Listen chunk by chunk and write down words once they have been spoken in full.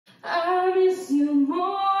I miss you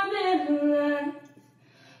more than life.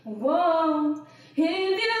 Whoa, if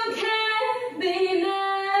you can't be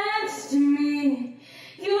next to me,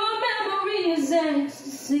 your memory is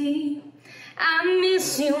ecstasy. I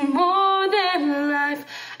miss you more than life.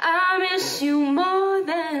 I miss you more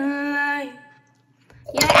than life.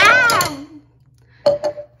 Yeah!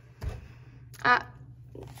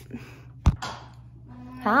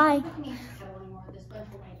 Hi.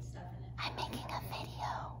 I'm making a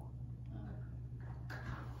video.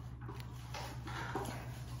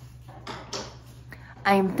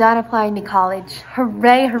 I am done applying to college.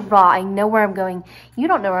 Hooray, hurrah. I know where I'm going. You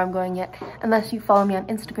don't know where I'm going yet, unless you follow me on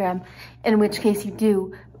Instagram, in which case you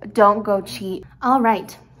do. Don't go cheat. All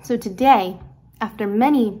right, so today, after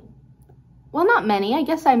many, well, not many, I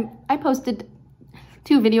guess I posted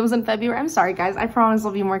 2 videos in February. I'm sorry, guys. I promise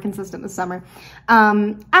I'll be more consistent this summer.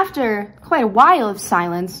 After quite a while of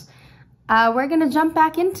silence, we're going to jump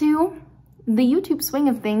back into the YouTube swing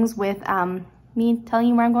of things with me telling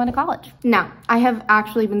you where I'm going to college. Now, I have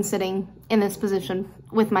actually been sitting in this position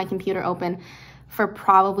with my computer open for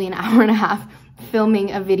probably an hour and a half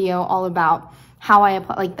filming a video all about how I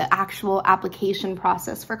apply, like the actual application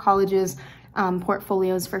process for colleges,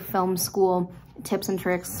 portfolios for film school, tips and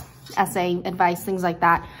tricks, essay advice, things like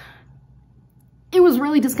that. It was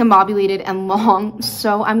really discombobulated and long,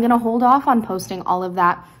 so I'm gonna hold off on posting all of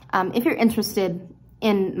that. If you're interested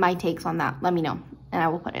in my takes on that, let me know and I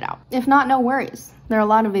will put it out. If not, no worries. There are a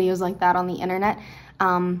lot of videos like that on the internet,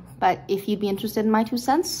 but if you'd be interested in my 2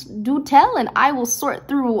 cents, do tell, and I will sort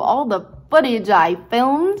through all the footage I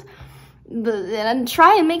filmed and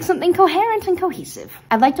try and make something coherent and cohesive.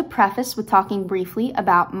 I'd like to preface with talking briefly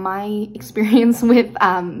about my experience with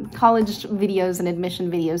college videos and admission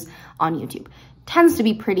videos on YouTube. Tends to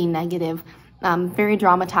be pretty negative, very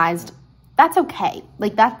dramatized. That's okay.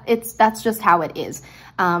 Like that's just how it is.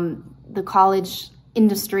 The college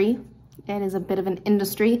industry, it is a bit of an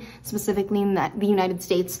industry, specifically in that the United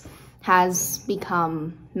States has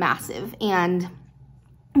become massive, and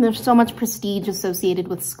there's so much prestige associated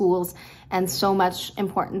with schools and so much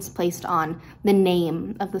importance placed on the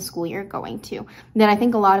name of the school you're going to. Then I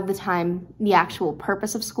think a lot of the time, the actual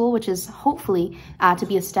purpose of school, which is hopefully to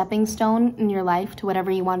be a stepping stone in your life to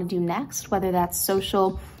whatever you want to do next, whether that's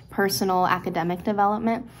social, personal, academic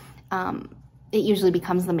development, it usually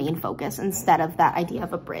becomes the main focus instead of that idea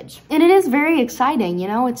of a bridge. And it is very exciting, you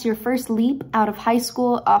know, it's your first leap out of high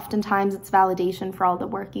school. Oftentimes it's validation for all the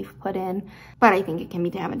work you've put in, but I think it can be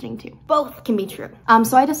damaging too. Both can be true.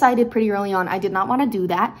 So I decided pretty early on I did not want to do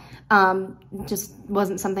that. Just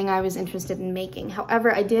wasn't something I was interested in making.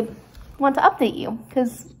 However, I did want to update you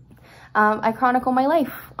because I chronicle my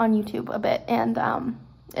life on YouTube a bit, and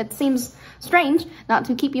it seems strange not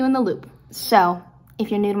to keep you in the loop. So if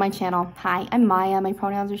you're new to my channel, hi, I'm Maya, my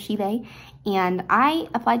pronouns are she, they, and I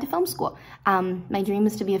applied to film school. My dream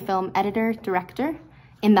is to be a film editor, director,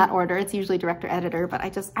 in that order. It's usually director, editor, but I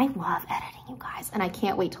love editing, you guys, and I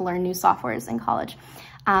can't wait to learn new softwares in college.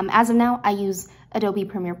 As of now, I use Adobe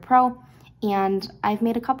Premiere Pro, and I've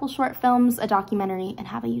made a couple short films, a documentary, and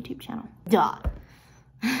have a YouTube channel. Duh.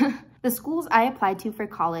 The schools I applied to for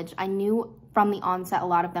college, I knew from the onset a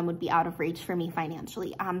lot of them would be out of reach for me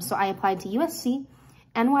financially. So I applied to USC,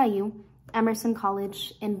 NYU, Emerson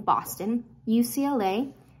College in Boston,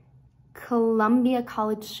 UCLA, Columbia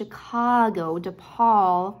College Chicago,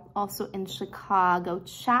 DePaul, also in Chicago,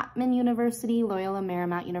 Chapman University, Loyola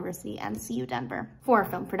Marymount University, and CU Denver for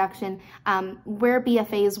film production. Where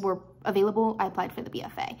BFAs were available, I applied for the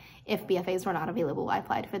BFA. If BFAs were not available, I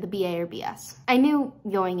applied for the BA or BS. I knew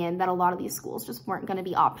going in that a lot of these schools just weren't going to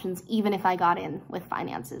be options, even if I got in with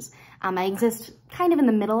finances. I exist kind of in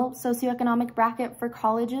the middle socioeconomic bracket for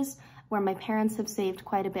colleges, where my parents have saved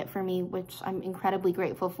quite a bit for me, which I'm incredibly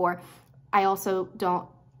grateful for. I also don't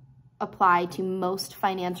apply to most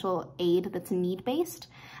financial aid that's need-based,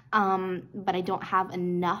 but I don't have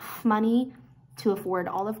enough money to afford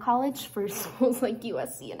all of college for schools like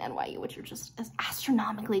USC and NYU, which are just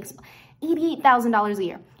astronomically expensive. $88,000 a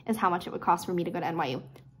year is how much it would cost for me to go to NYU.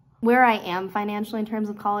 Where I am financially in terms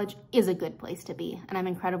of college is a good place to be, and I'm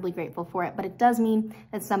incredibly grateful for it, but it does mean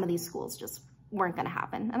that some of these schools just weren't gonna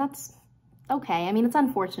happen, and that's okay. I mean, it's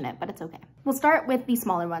unfortunate, but it's okay. We'll start with the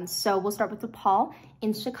smaller ones. So we'll start with DePaul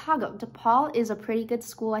in Chicago. DePaul is a pretty good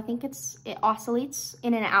school. I think it oscillates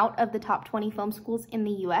in and out of the top 20 film schools in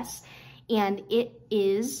the US, and it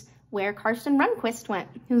is where Karsten Runquist went,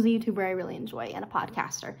 who's a YouTuber I really enjoy and a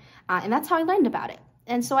podcaster. And that's how I learned about it.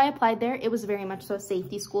 And so I applied there. It was very much so a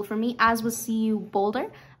safety school for me, as was CU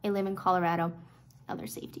Boulder. I live in Colorado, another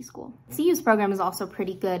safety school. CU's program is also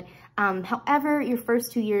pretty good. However, your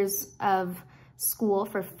first 2 years of school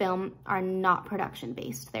for film are not production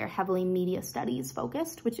based. They're heavily media studies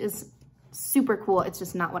focused, which is super cool. It's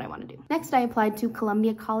just not what I want to do. Next, I applied to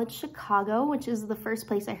Columbia College Chicago, which is the first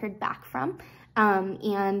place I heard back from.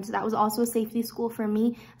 And that was also a safety school for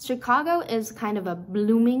me. Chicago is kind of a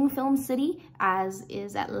blooming film city, as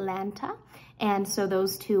is Atlanta. And so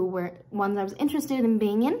those two were ones I was interested in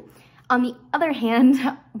being in. On the other hand,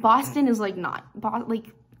 Boston is like not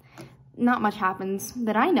much happens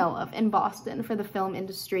that I know of in Boston for the film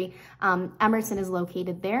industry. Emerson is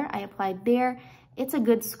located there. I applied there. It's a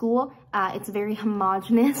good school. It's very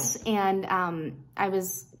homogenous, and I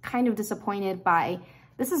was kind of disappointed by,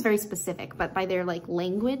 this is very specific, but by their like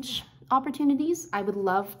language opportunities. I would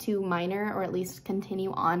love to minor or at least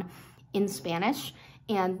continue on in Spanish,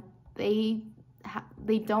 and they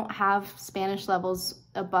don't have Spanish levels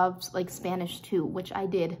above like Spanish 2, which I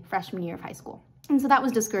did freshman year of high school. And so that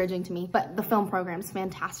was discouraging to me, but the film program is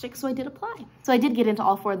fantastic, so I did apply. So I did get into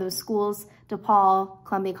all 4 of those schools: DePaul,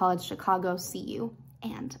 Columbia College, Chicago, CU,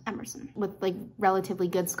 and Emerson, with like relatively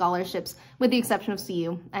good scholarships, with the exception of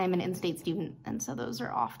CU. I am an in-state student, and so those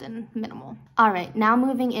are often minimal. All right, now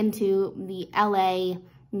moving into the LA,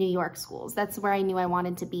 New York schools. That's where I knew I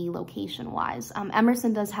wanted to be location-wise.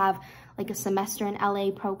 Emerson does have like a semester in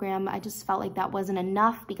LA program. I just felt like that wasn't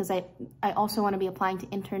enough because I also want to be applying to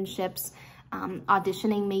internships,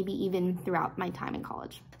 auditioning maybe even throughout my time in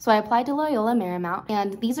college. So I applied to Loyola Marymount,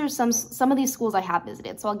 and these are some of these schools I have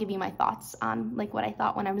visited, so I'll give you my thoughts on like what I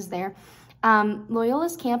thought when I was there.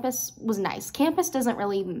 Loyola's campus was nice. Campus doesn't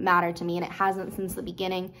really matter to me, and it hasn't since the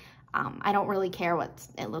beginning. I don't really care what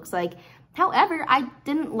it looks like. However, I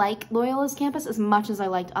didn't like Loyola's campus as much as I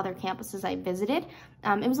liked other campuses I visited.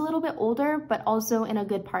 It was a little bit older, but also in a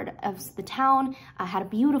good part of the town. I had a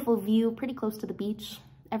beautiful view, pretty close to the beach.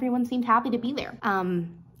 Everyone seemed happy to be there.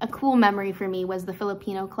 A cool memory for me was the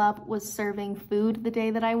Filipino club was serving food the day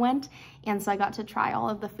that I went, and so I got to try all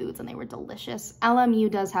of the foods, and they were delicious. LMU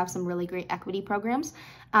does have some really great equity programs.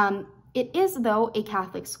 It is, though, a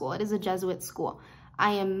Catholic school. It is a Jesuit school.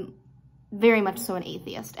 I am very much so an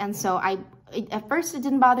atheist, and so at first it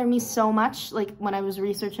didn't bother me so much, like when I was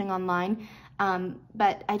researching online,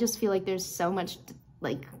 but I just feel like there's so much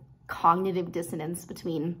like cognitive dissonance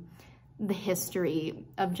between the history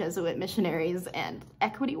of Jesuit missionaries and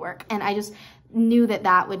equity work, and I just knew that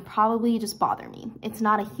that would probably just bother me. It's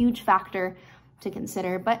not a huge factor to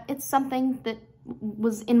consider, but it's something that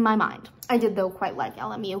was in my mind. I did, though, quite like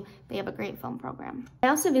LMU. They have a great film program. I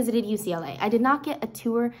also visited UCLA. I did not get a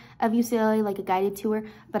tour of UCLA, like a guided tour,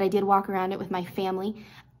 but I did walk around it with my family.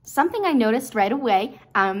 Something I noticed right away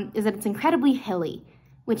is that it's incredibly hilly,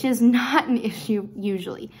 which is not an issue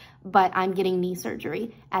usually, but I'm getting knee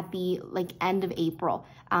surgery at the end of April.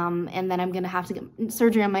 And then I'm gonna have to get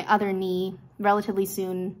surgery on my other knee relatively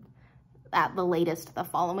soon, at the latest the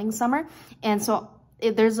following summer. And so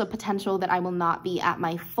there's a potential that I will not be at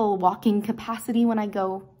my full walking capacity when I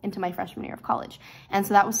go into my freshman year of college. And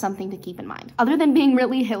so that was something to keep in mind. Other than being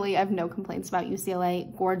really hilly, I have no complaints about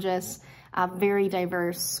UCLA. Gorgeous, very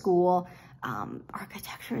diverse school.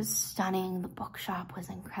 Architecture is stunning. The bookshop was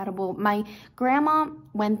incredible. My grandma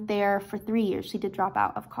went there for 3 years. She did drop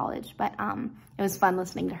out of college, but it was fun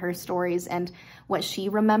listening to her stories and what she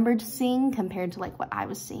remembered seeing compared to like what I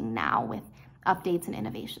was seeing now with updates and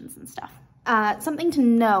innovations and stuff. Something to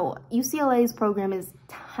know, UCLA's program is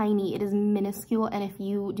tiny. It is minuscule, and if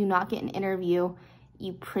you do not get an interview,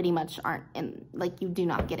 you pretty much aren't in, like, you do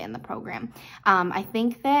not get in the program. I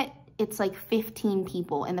think that it's like 15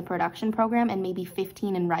 people in the production program and maybe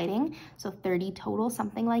 15 in writing, so 30 total,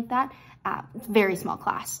 something like that. It's a very small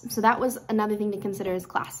class. So that was another thing to consider as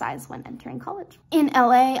class size when entering college. In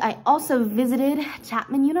LA, I also visited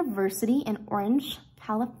Chapman University in Orange,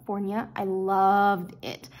 California. I loved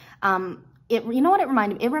it. You know what it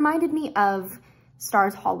reminded me? It reminded me of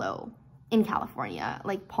Stars Hollow in California,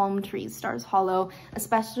 like palm trees, Stars Hollow,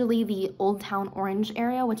 especially the Old Town Orange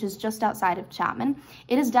area, which is just outside of Chapman.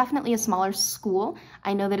 It is definitely a smaller school.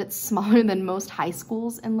 I know that it's smaller than most high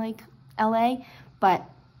schools in like LA, but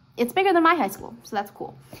it's bigger than my high school, so that's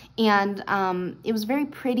cool. And it was very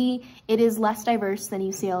pretty. It is less diverse than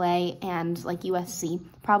UCLA and like USC,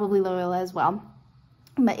 probably Loyola as well.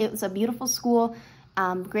 But it was a beautiful school.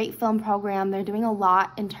 Great film program. They're doing a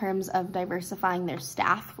lot in terms of diversifying their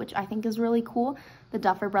staff, which I think is really cool. The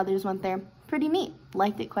Duffer Brothers went there. Pretty neat.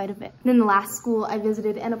 Liked it quite a bit. Then the last school I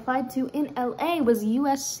visited and applied to in LA was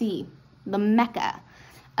USC, the mecca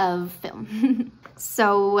of film.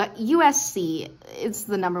 So USC is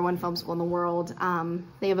the #1 film school in the world.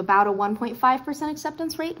 They have about a 1.5%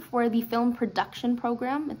 acceptance rate for the film production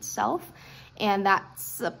program itself. and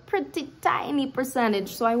that's a pretty tiny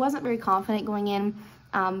percentage, so I wasn't very confident going in.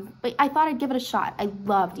 But I thought I'd give it a shot. I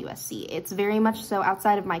loved USC. It's very much so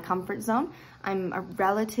outside of my comfort zone. I'm a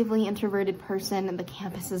relatively introverted person, and the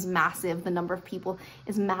campus is massive. The number of people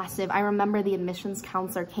is massive. I remember the admissions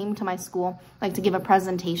counselor came to my school, like, to give a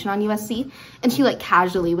presentation on USC, and she, like,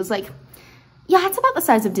 casually was like, yeah, it's about the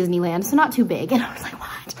size of Disneyland, so not too big. And I was like,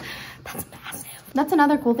 what? That's massive. That's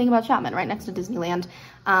another cool thing about Chapman, right next to Disneyland.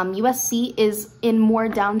 USC is in more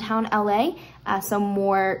downtown LA, so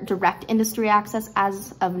more direct industry access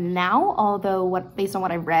as of now, although based on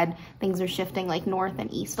what I've read, things are shifting like north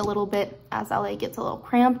and east a little bit as LA gets a little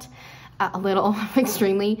cramped,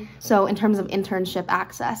 extremely. So in terms of internship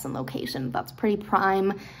access and location, that's pretty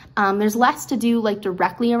prime. There's less to do like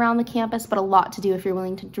directly around the campus, but a lot to do if you're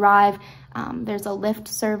willing to drive. There's a Lyft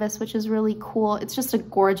service, which is really cool. It's just a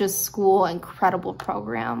gorgeous school, incredible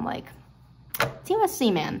program. Like, it's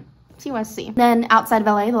USC, man. It's USC. Then outside of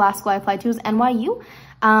LA, the last school I applied to was NYU.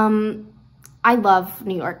 I love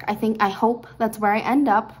New York. I hope that's where I end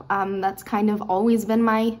up. That's kind of always been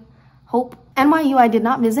my hope. NYU I did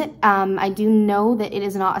not visit. I do know that it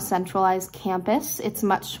is not a centralized campus. It's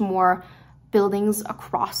much more buildings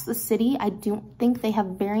across the city. I don't think they have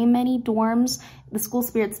very many dorms. The school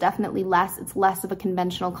spirit's definitely less. It's less of a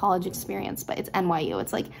conventional college experience, but it's NYU.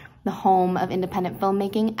 It's like the home of independent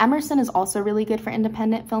filmmaking. Emerson is also really good for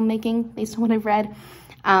independent filmmaking, based on what I've read.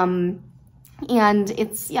 And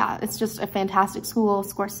it's just a fantastic school.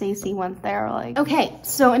 Scorsese went there. Like, okay,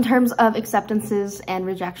 so in terms of acceptances and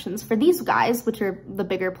rejections for these guys, which are the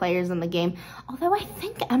bigger players in the game, although I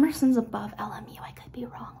think Emerson's above LMU, I could be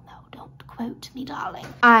wrong though. Don't quote me, darling.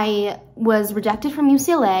 I was rejected from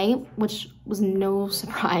UCLA, which was no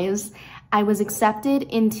surprise. I was accepted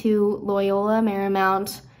into Loyola,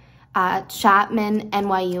 Marymount, Chapman,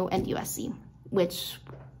 NYU, and USC, which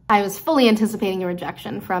I was fully anticipating a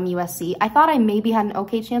rejection from USC. I thought I maybe had an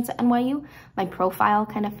okay chance at NYU. My profile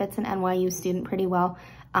kind of fits an NYU student pretty well.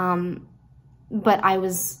 But I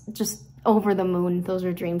was just over the moon. Those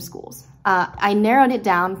are dream schools. I narrowed it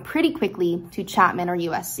down pretty quickly to Chapman or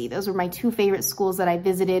USC. Those were my two favorite schools that I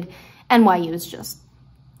visited. NYU is just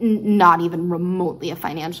not even remotely a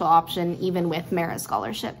financial option, even with merit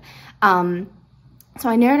scholarship. So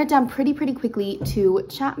I narrowed it down pretty quickly to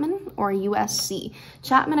Chapman or USC.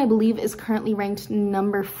 Chapman, I believe, is currently ranked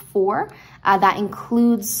number 4. That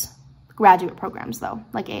includes graduate programs, though,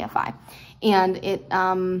 like AFI. And it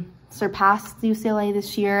surpassed UCLA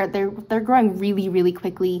this year. They're growing really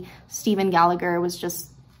quickly. Stephen Gallagher was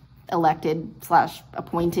just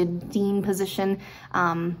elected/appointed dean position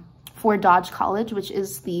for Dodge College, which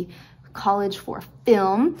is the college for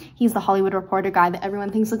film. He's the Hollywood Reporter guy that everyone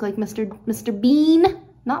thinks look like Mr. Bean.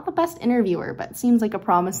 Not the best interviewer, but seems like a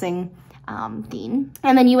promising dean.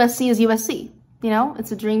 And then USC is USC. You know,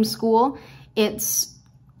 it's a dream school. It's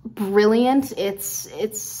brilliant.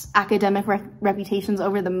 Its academic reputation's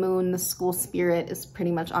over the moon. The school spirit is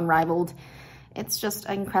pretty much unrivaled. It's just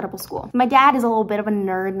an incredible school. My dad is a little bit of a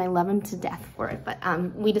nerd and I love him to death for it, but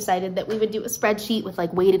we decided that we would do a spreadsheet with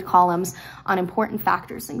like weighted columns on important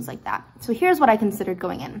factors, things like that. So here's what I considered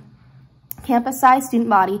going in. Campus size, student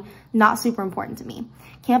body, not super important to me.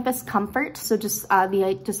 Campus comfort, so just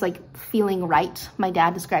like feeling right. My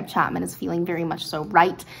dad described Chapman as feeling very much so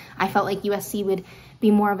right. I felt like USC would be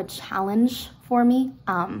more of a challenge for me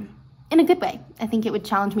in a good way. I think it would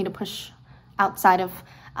challenge me to push outside of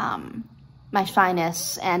my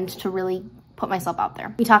shyness and to really put myself out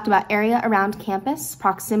there. We talked about area around campus,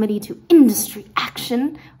 proximity to industry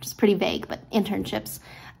action, which is pretty vague, but internships.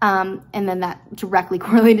 And then that directly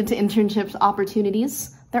correlated to internships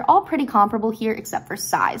opportunities. They're all pretty comparable here except for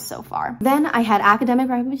size so far. Then I had academic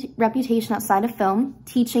reputation outside of film,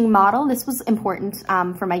 teaching model. This was important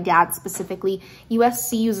for my dad specifically.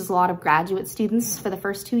 USC uses a lot of graduate students for the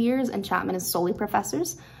first 2 years and Chapman is solely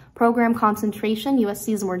professors. Program concentration,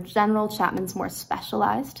 USC is more general, Chapman's more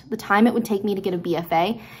specialized. The time it would take me to get a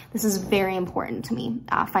BFA, this is very important to me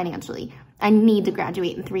financially. I need to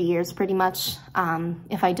graduate in 3 years pretty much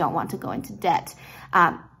if I don't want to go into debt.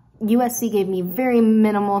 USC gave me very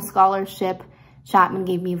minimal scholarship. Chapman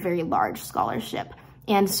gave me a very large scholarship.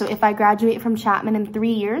 And so if I graduate from Chapman in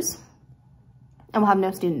 3 years, I will have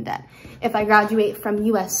no student debt. If I graduate from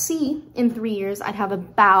USC in 3 years, I'd have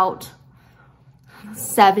about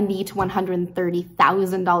 $70,000 to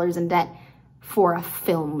 $130,000 in debt for a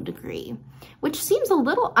film degree, which seems a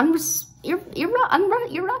little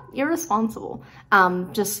irresponsible,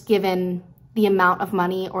 just given the amount of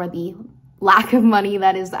money or the lack of money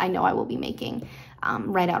that I know I will be making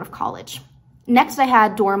right out of college. Next, I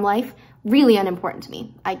had dorm life. really unimportant to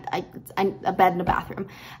me. A bed and a bathroom.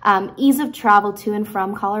 Ease of travel to and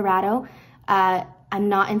from Colorado. I'm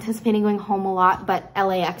not anticipating going home a lot, but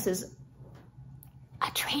LAX is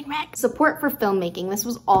a train wreck. Support for filmmaking. This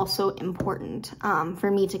was also important for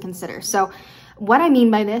me to consider. So what I mean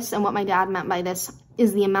by this, and what my dad meant by this,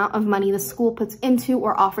 is the amount of money the school puts into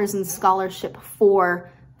or offers in scholarship for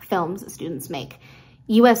films that students make.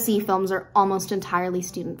 USC films are almost entirely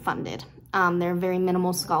student funded. They're very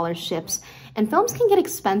minimal scholarships, and films can get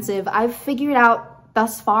expensive. I've figured out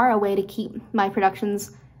thus far a way to keep my productions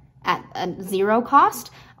at a zero cost,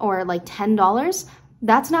 or like $10.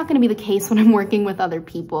 That's not going to be the case when I'm working with other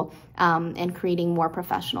people and creating more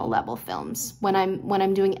professional level films. When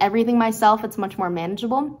I'm doing everything myself, it's much more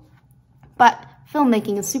manageable. But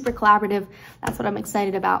filmmaking is super collaborative. That's what I'm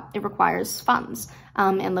excited about. It requires funds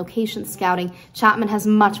and location scouting. Chapman has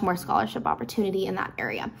much more scholarship opportunity in that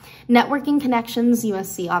area. Networking connections,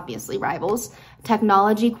 USC obviously rivals.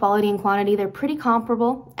 Technology, quality, and quantity, they're pretty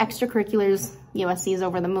comparable. Extracurriculars, USC is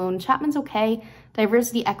over the moon. Chapman's okay.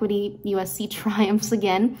 Diversity, equity, USC triumphs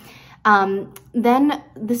again. Then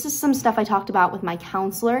this is some stuff I talked about with my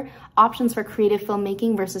counselor. Options for creative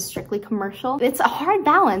filmmaking versus strictly commercial. It's a hard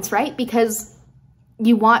balance, right? Because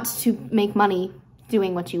you want to make money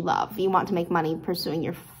doing what you love. You want to make money pursuing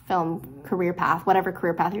your film career path, whatever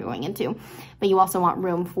career path you're going into. But you also want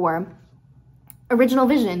room for original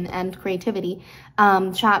vision and creativity.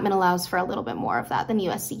 Chapman allows for a little bit more of that than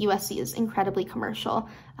USC. USC is incredibly commercial,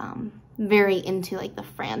 very into like the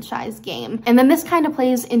franchise game. And then this kind of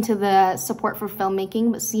plays into the support for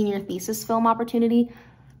filmmaking, but senior thesis film opportunity.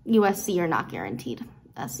 USC are not guaranteed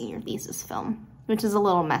a senior thesis film, which is a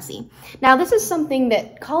little messy. Now, this is something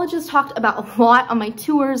that colleges talked about a lot on my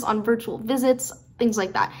tours, on virtual visits, things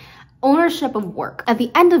like that. Ownership of work. At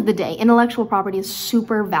the end of the day, intellectual property is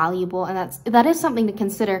super valuable, and that is something to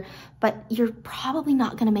consider, but you're probably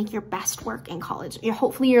not gonna make your best work in college.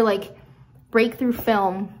 Hopefully your like breakthrough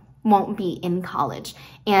film won't be in college.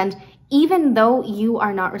 And even though you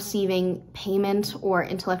are not receiving payment or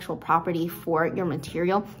intellectual property for your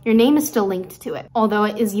material, your name is still linked to it. Although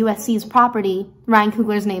it is USC's property, Ryan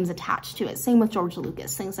Coogler's name's attached to it. Same with George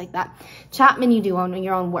Lucas, things like that. Chapman, you do own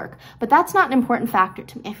your own work, but that's not an important factor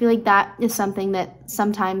to me. I feel like that is something that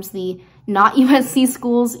sometimes the not USC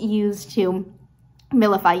schools use to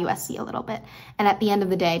vilify USC a little bit. And at the end of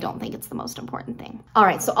the day, I don't think it's the most important thing. All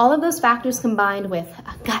right, so all of those factors combined with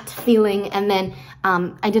a gut feeling, and then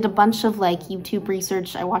I did a bunch of like YouTube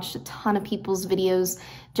research. I watched a ton of people's videos.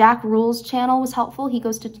 Jack Rule's channel was helpful. He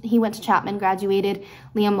went to Chapman, graduated.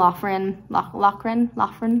 Liam Loughran,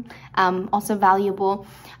 also valuable.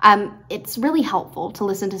 It's really helpful to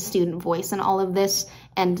listen to student voice and all of this,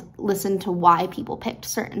 and listen to why people picked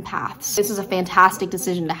certain paths. This is a fantastic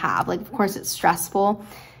decision to have. Like, of course it's stressful,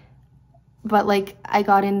 but like I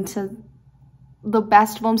got into the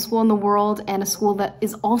best film school in the world, and a school that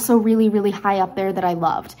is also really, really high up there that I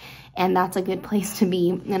loved. And that's a good place to be.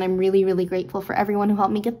 And I'm really, really grateful for everyone who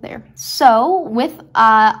helped me get there. So with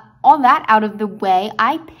all that out of the way,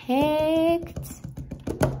 I picked,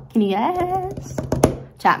 can you guess?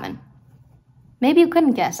 Chapman. Maybe you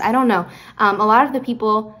couldn't guess, I don't know. A lot of the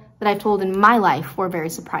people that I've told in my life were very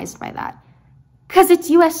surprised by that, because it's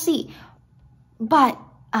USC. But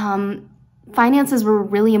finances were a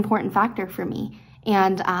really important factor for me.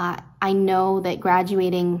 And I know that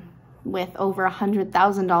graduating with over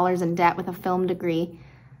 $100,000 in debt with a film degree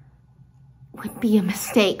would be a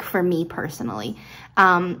mistake for me personally.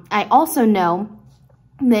 I also know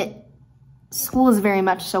that school is very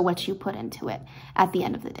much so what you put into it at the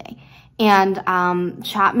end of the day. And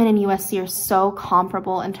Chapman and USC are so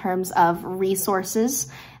comparable in terms of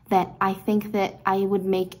resources that I think that I would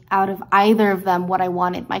make out of either of them what I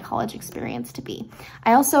wanted my college experience to be.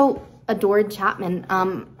 I also adored Chapman.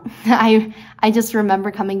 I just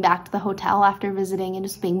remember coming back to the hotel after visiting and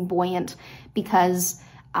just being buoyant, because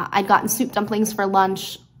I'd gotten soup dumplings for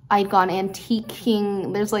lunch. I'd gone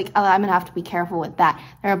antiquing. There's like, I'm gonna have to be careful with that.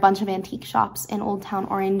 There are a bunch of antique shops in Old Town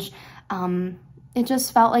Orange. It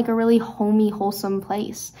just felt like a really homey, wholesome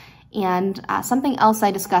place. And something else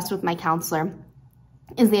I discussed with my counselor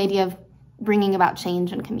is the idea of bringing about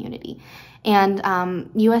change in community. And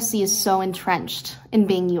USC is so entrenched in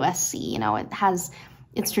being USC. You know, it has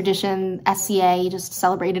its tradition. SCA just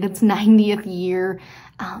celebrated its 90th year.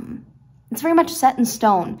 It's very much set in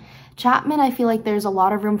stone. Chapman, I feel like there's a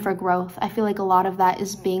lot of room for growth. I feel like a lot of that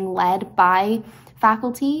is being led by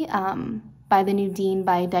faculty, by the new dean,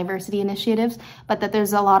 by diversity initiatives, but that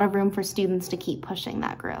there's a lot of room for students to keep pushing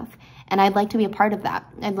that growth. And I'd like to be a part of that.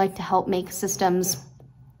 I'd like to help make systems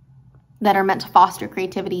that are meant to foster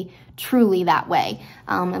creativity truly that way,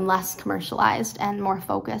 and less commercialized and more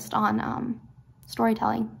focused on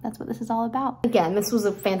storytelling. That's what this is all about. Again, this was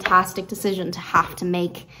a fantastic decision to have to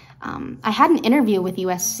make. I had an interview with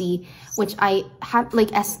USC, which I had,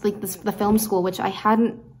 the film school, which I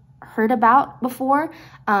hadn't heard about before.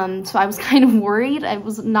 So I was kind of worried. I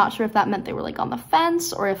was not sure if that meant they were like on the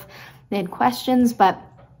fence or if they had questions, but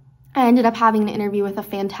I ended up having an interview with a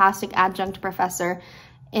fantastic adjunct professor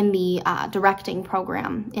in the directing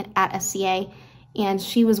program at SCA, and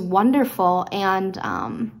she was wonderful. And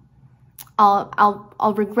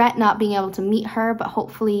I'll regret not being able to meet her, but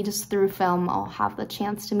hopefully just through film, I'll have the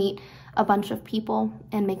chance to meet a bunch of people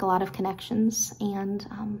and make a lot of connections and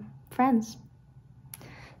friends.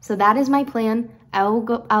 So that is my plan.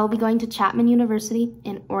 I'll be going to Chapman University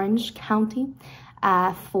in Orange County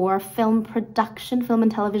for film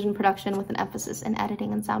and television production with an emphasis in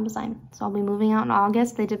editing and sound design. So I'll be moving out in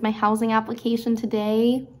August. I did my housing application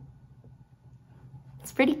today.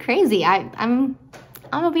 It's pretty crazy. I'm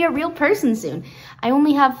gonna be a real person soon. I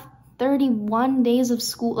only have 31 days of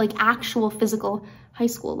school, like actual physical high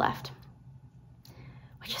school left,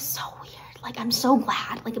 which is so weird. Like, I'm so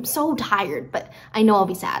glad, like I'm so tired, but I know I'll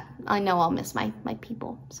be sad. I know I'll miss my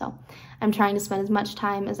people. So I'm trying to spend as much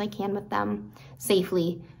time as I can with them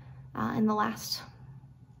safely in the last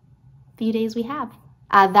few days we have.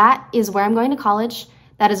 That is where I'm going to college.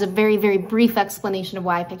 That is a very, very brief explanation of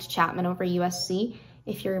why I picked Chapman over USC.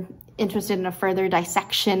 If you're interested in a further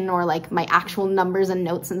dissection or like my actual numbers and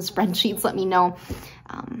notes and spreadsheets, let me know.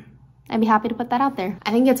 I'd be happy to put that out there.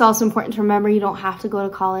 I think it's also important to remember you don't have to go to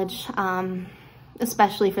college,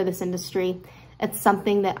 especially for this industry. It's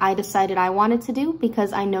something that I decided I wanted to do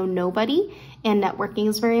because I know nobody, and networking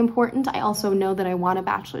is very important. I also know that I want a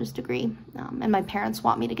bachelor's degree, and my parents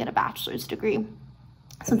want me to get a bachelor's degree.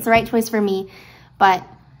 So it's the right choice for me, but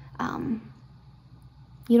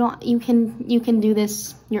you can do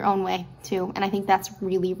this your own way too, and I think that's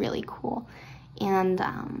really, really cool. And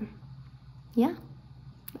yeah,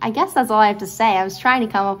 I guess that's all I have to say. I was trying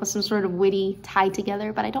to come up with some sort of witty tie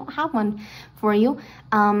together, but I don't have one for you.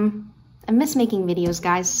 I miss making videos,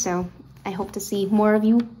 guys, so I hope to see more of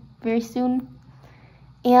you very soon.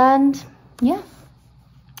 And yeah.